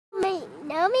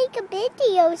Now make a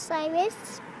video,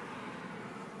 Cyrus.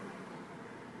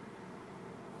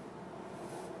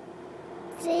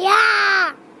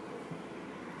 Yeah!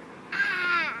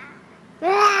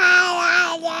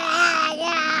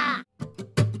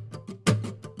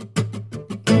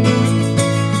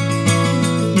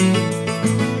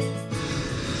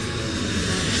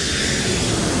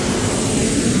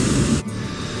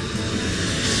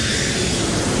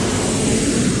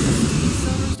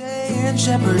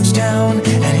 Shepherdstown,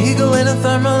 an eagle in a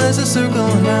thermal is a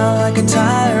circling around like a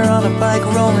tire on a bike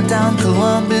rolling down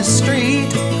Columbus Street.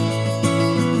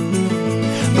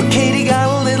 But Katie got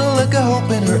a little look of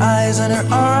hope in her eyes, and her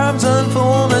arms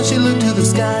unfold, and she looked to the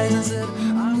skies and said,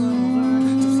 I will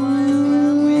learn to fly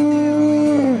around with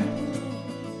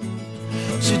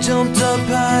you. She jumped up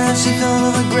high and she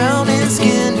fell to the ground and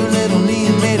skinned her little knee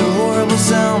and made a horrible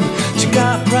sound. She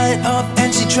got right up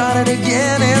and she tried it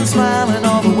again, and smiling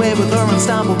all the way with her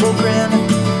unstoppable grin.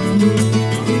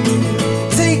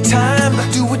 Take time,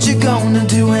 do what you're gonna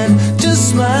do, and just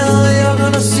smile, you're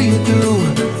gonna see it through.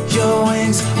 Your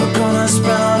wings are gonna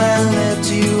sprout and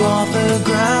lift you off the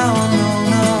ground. No,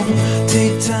 no,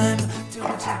 take time, do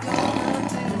what you're gonna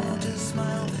do, just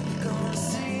smile, you're gonna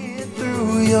see it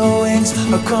through. Your wings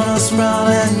are gonna sprout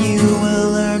and you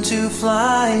will learn to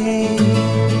fly.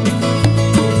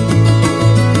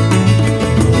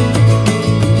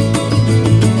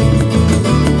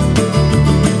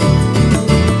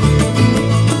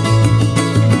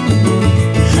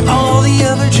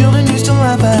 Children used to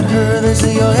laugh at her. They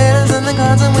say your head is in the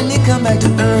clouds, and when you come back to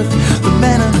earth, the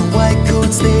men in the white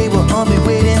coats, they will all be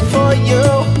waiting for you.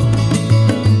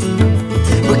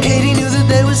 But Katie knew that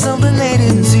there was something they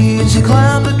didn't see, and she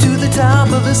climbed up to the top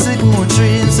of a sycamore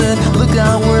tree and said, look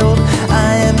out world,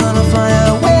 I am gonna fly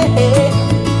away.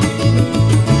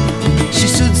 She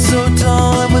stood so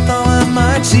tall, and with all her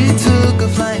might she took a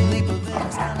flying leap of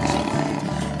faith.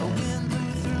 A wind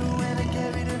blew through and it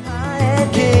carried her high,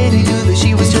 and Katie knew that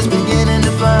she was just beginning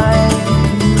to fly.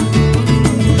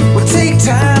 Well, take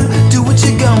time, do what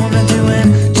you're gonna do,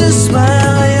 and just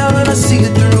smile, you're gonna see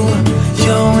it through.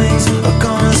 Your wings are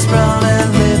gonna sprout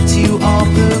and lift you off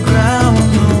the ground.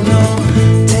 No, no,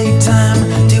 take time,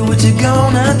 do what you're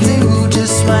gonna do,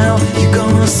 just smile, you're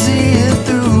gonna see it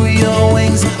through. Your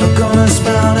wings are gonna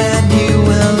sprout and you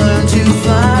will learn to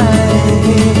fly.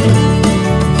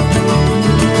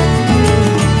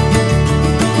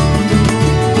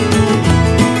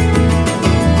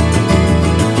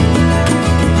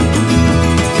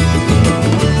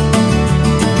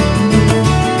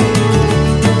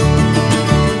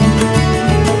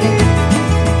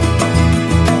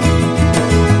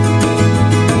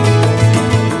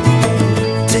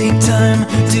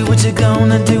 Do what you're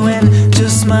gonna do and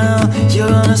just smile, you're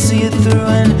gonna see it through,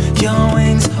 and your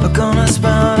wings are gonna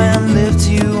sprout and lift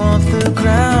you off the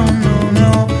ground. No,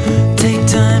 no, take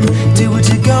time, do what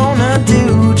you're gonna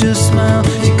do, just smile,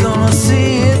 you're gonna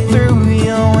see it through.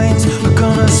 Your wings are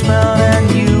gonna sprout and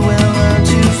you will learn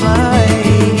to fly.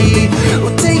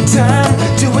 Well, take time,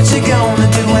 do what you're gonna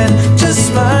do, and just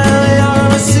smile, you're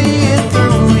gonna see it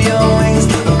through. Your wings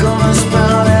are gonna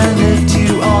sprout and lift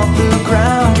you off the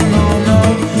ground.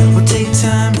 Well, take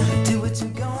time, do what you're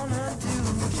gonna do,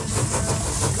 just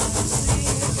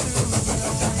see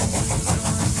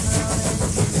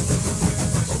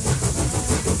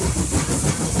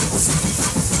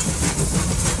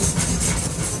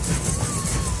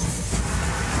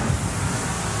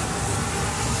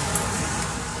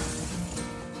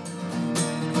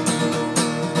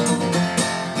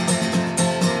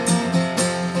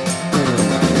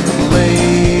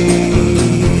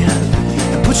lay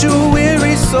and put your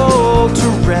weary soul to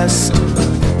rest.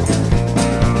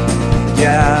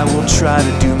 Yeah, I will try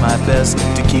to do my best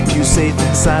to keep you safe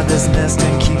inside this nest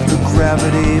and keep your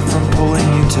gravity from pulling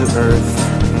you to earth.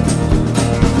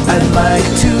 I'd like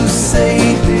to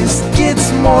say this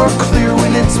gets more clear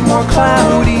when it's more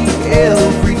cloudy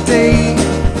every day,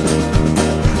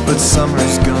 but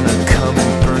summer's gonna come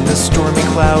and burn the stormy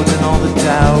clouds and all the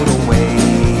doubt away.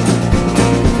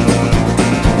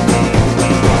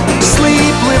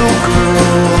 Sleep, little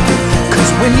girl,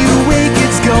 'cause when you wake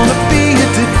it's gonna be a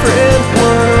different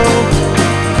world.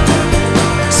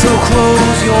 So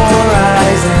close your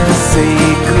eyes and say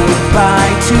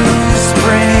goodbye to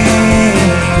spring.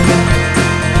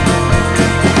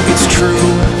 It's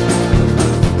true,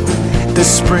 the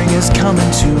spring is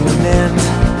coming to an end.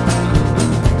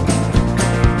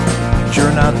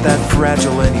 You're not that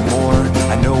fragile anymore.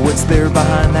 I know what's there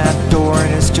behind that door,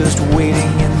 and it's just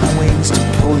waiting in the wings to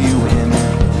pull you in.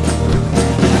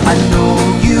 I know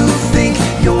you think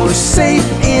you're safe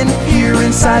in here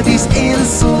inside these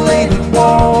insulated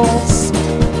walls,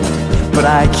 but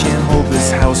I can't hold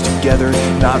this house together.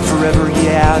 Not forever,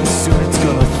 yeah, and soon it's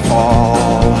gonna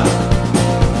fall.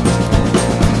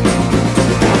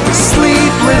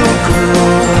 Sleep, little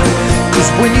girl, 'cause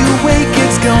when you wake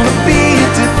it's gonna be a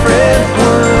different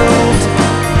world.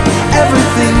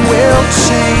 Everything will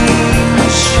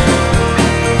change.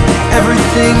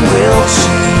 Everything will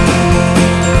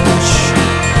change.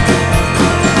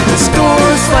 This door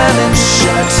slamming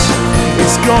shut,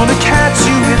 it's gonna catch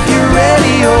you if you're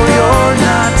ready or you're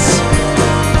not.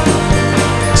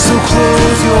 So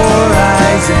close your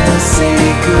eyes and say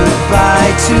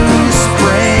goodbye to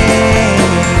spring.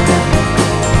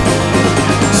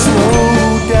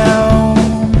 Slow down,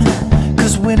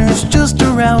 'cause winter's just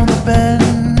around the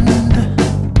bend.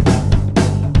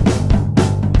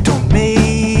 Don't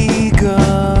make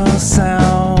a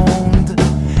sound,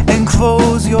 and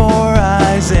close your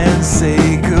eyes and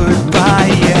say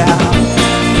goodbye, yeah.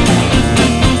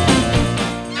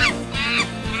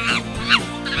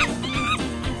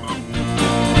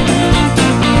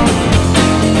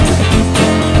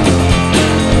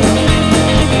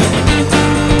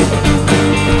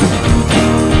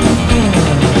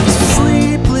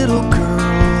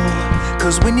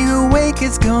 When you wake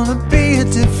it's gonna be a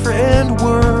different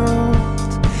world.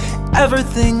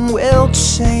 Everything will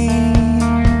change.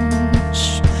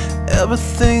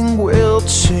 Everything will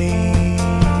change.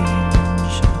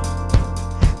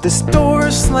 This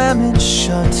door slamming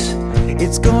shut,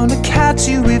 it's gonna catch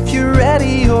you if you're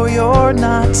ready or you're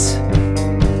not.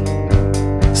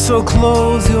 So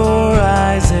close your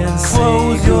eyes and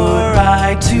close your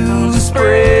eye to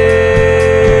spring.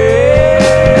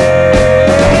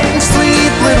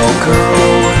 Little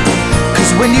girl,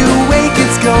 'cause when you wake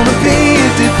it's gonna be a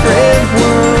different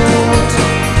world.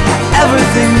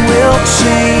 Everything will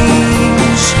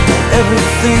change.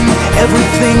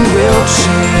 Everything will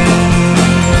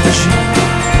change.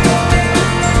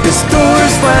 This door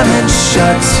slamming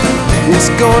shut, it's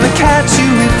gonna catch you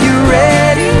if you're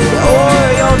ready or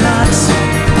you're not.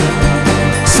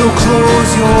 So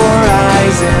close your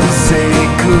eyes and say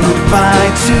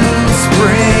goodbye to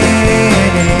spring.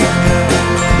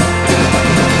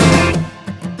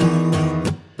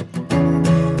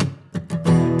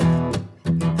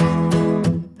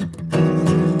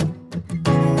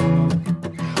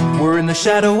 We're in the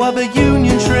shadow of a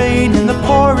Union train, in the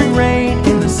pouring rain,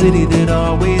 in the city that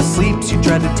always sleeps. You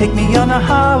tried to take me on a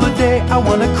holiday, I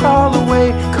wanna crawl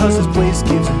away, 'cause this place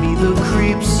gives me the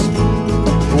creeps.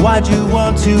 Why'd you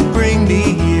want to bring me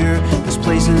here? This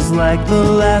place is like the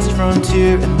last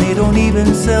frontier, and they don't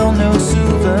even sell no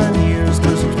souvenirs,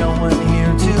 'cause there's no one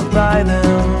here to buy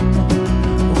them.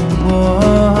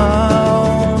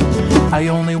 Whoa. I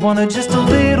only wanted just a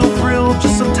little thrill,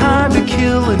 just some time to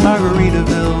kill in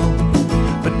Margaritaville.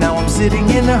 But now I'm sitting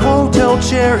in a hotel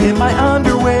chair in my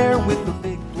underwear with the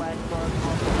big black bug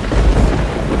on.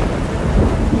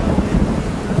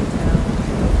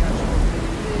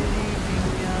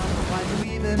 Why do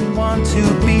you even want to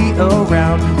be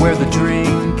around where the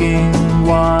drinking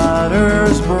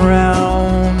water's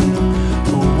brown?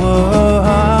 Whoa.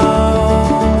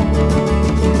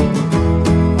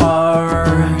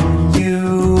 Are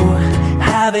you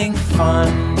having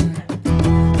fun?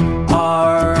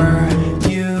 Are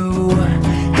you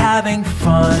having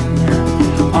fun?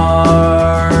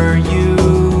 Are you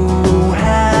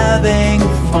having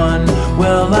fun?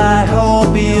 Well, I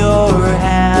hope you're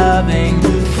having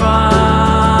fun.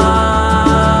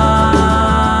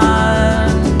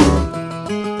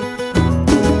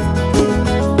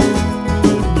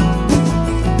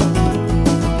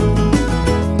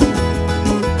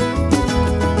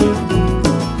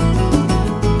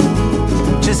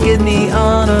 Just get me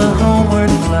on a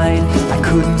homeward flight. I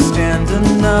couldn't stand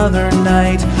another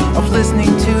night of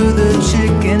listening to the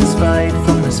chickens fight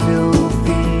from this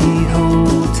filthy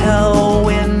hotel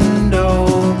window.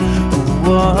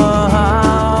 Whoa.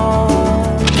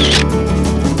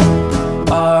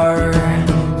 Are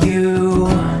you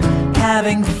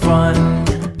having fun?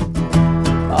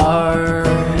 Are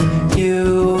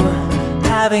you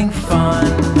having fun?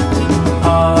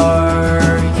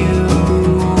 Are you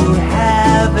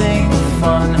having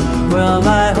fun? Well,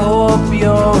 I hope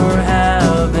you're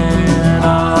having.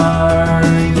 Are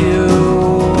you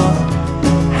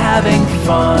having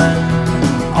fun?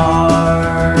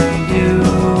 Are you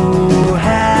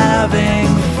having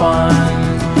fun?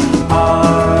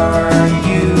 Are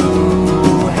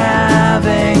you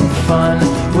having fun?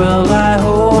 Well, I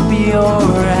hope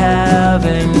you're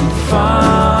having fun.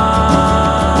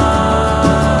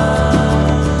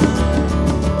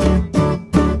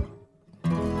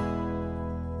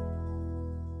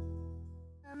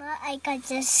 Mama, I got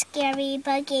a scary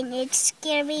book, and it's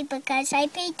scary because I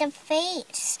paint the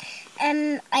face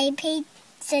and I paint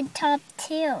the top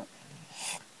too.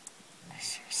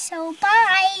 So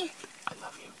bye. I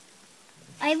love you.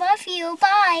 I love you.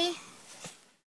 Bye.